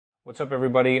What's up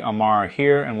everybody, Amar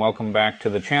here and welcome back to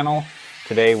the channel.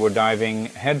 Today we're diving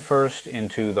headfirst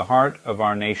into the heart of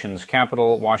our nation's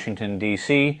capital, Washington,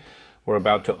 D.C. We're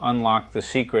about to unlock the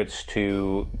secrets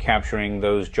to capturing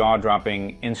those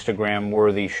jaw-dropping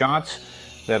Instagram-worthy shots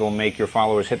that'll make your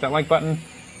followers hit that like button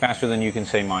faster than you can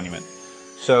say monument.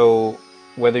 So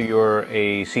whether you're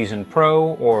a seasoned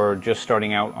pro or just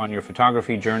starting out on your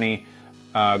photography journey,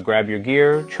 grab your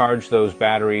gear, charge those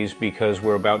batteries because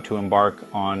we're about to embark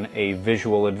on a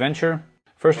visual adventure.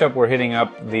 First up, we're hitting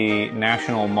up the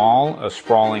National Mall, a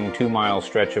sprawling 2-mile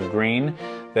stretch of green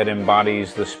that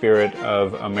embodies the spirit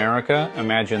of America.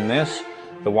 Imagine this,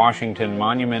 the Washington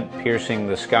Monument piercing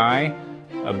the sky,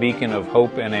 a beacon of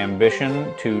hope and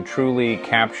ambition. To truly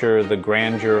capture the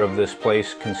grandeur of this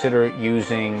place, consider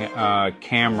using a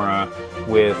camera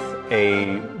with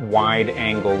a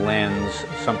wide-angle lens,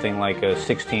 something like a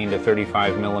 16 to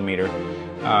 35 millimeter.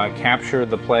 Capture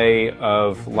the play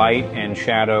of light and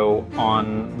shadow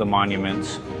on the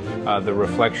monuments, the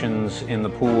reflections in the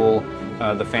pool,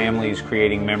 the families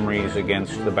creating memories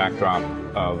against the backdrop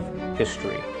of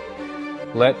history.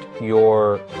 Let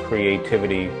your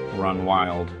creativity run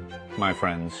wild, my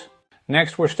friends.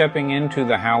 Next, we're stepping into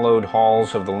the hallowed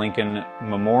halls of the Lincoln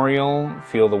Memorial.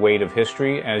 Feel the weight of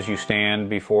history as you stand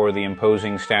before the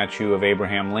imposing statue of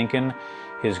Abraham Lincoln,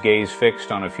 his gaze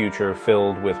fixed on a future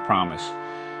filled with promise.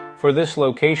 For this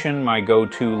location, my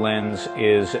go-to lens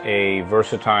is a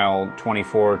versatile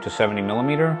 24 to 70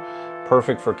 millimeter,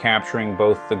 perfect for capturing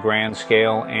both the grand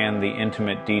scale and the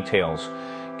intimate details.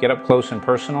 Get up close and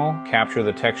personal, capture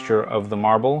the texture of the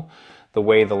marble, the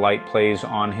way the light plays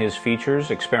on his features,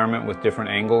 experiment with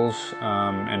different angles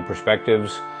and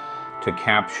perspectives to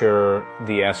capture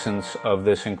the essence of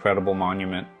this incredible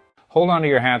monument. Hold on to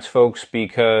your hats, folks,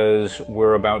 because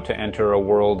we're about to enter a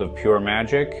world of pure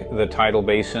magic, the tidal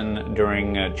basin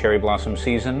during cherry blossom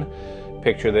season.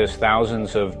 Picture this,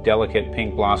 thousands of delicate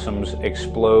pink blossoms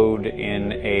explode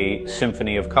in a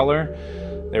symphony of color,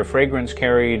 their fragrance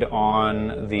carried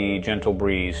on the gentle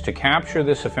breeze. To capture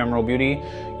this ephemeral beauty,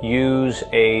 use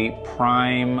a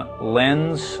prime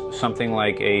lens, something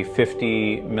like a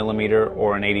 50 millimeter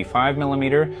or an 85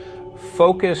 millimeter.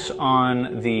 Focus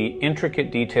on the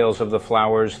intricate details of the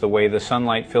flowers, the way the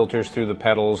sunlight filters through the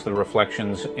petals, the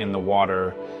reflections in the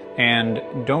water.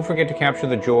 And don't forget to capture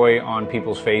the joy on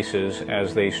people's faces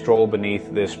as they stroll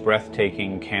beneath this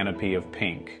breathtaking canopy of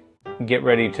pink. Get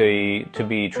ready to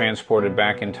be transported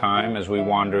back in time as we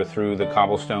wander through the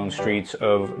cobblestone streets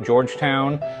of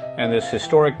Georgetown. And this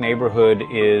historic neighborhood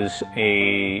is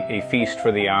a feast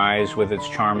for the eyes with its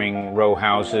charming row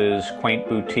houses, quaint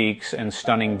boutiques, and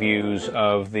stunning views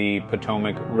of the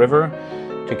Potomac River.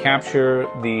 To capture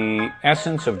the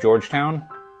essence of Georgetown,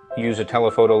 use a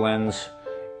telephoto lens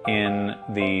in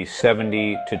the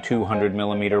 70 to 200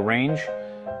 millimeter range.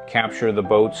 Capture the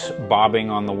boats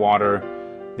bobbing on the water,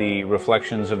 the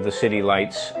reflections of the city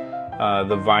lights,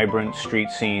 the vibrant street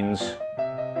scenes.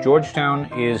 Georgetown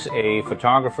is a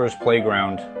photographer's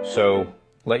playground, so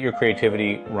let your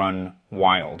creativity run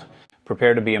wild.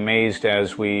 Prepare to be amazed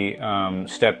as we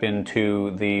step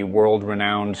into the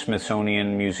world-renowned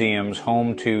Smithsonian Museums,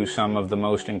 home to some of the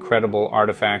most incredible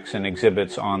artifacts and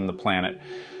exhibits on the planet.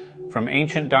 From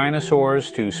ancient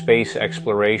dinosaurs to space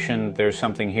exploration, there's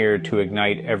something here to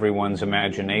ignite everyone's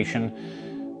imagination.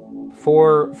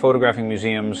 For photographing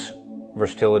museums,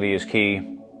 versatility is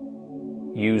key.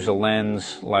 Use a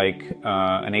lens like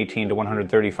an 18 to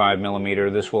 135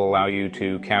 millimeter. This will allow you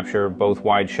to capture both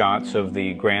wide shots of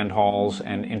the grand halls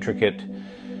and intricate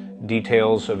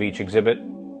details of each exhibit.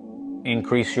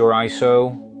 Increase your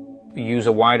ISO. Use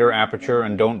a wider aperture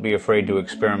and don't be afraid to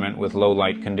experiment with low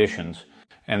light conditions.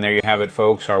 And there you have it,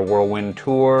 folks, our whirlwind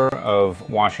tour of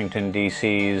Washington,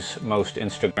 D.C.'s most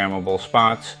Instagrammable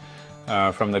spots.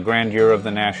 From the grandeur of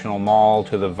the National Mall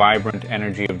to the vibrant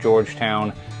energy of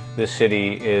Georgetown, this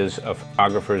city is a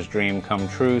photographer's dream come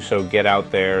true, so get out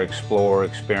there, explore,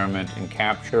 experiment, and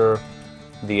capture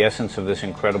the essence of this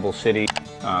incredible city.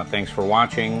 Thanks for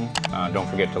watching. Don't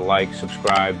forget to like,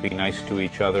 subscribe, be nice to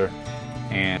each other,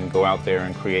 and go out there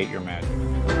and create your magic.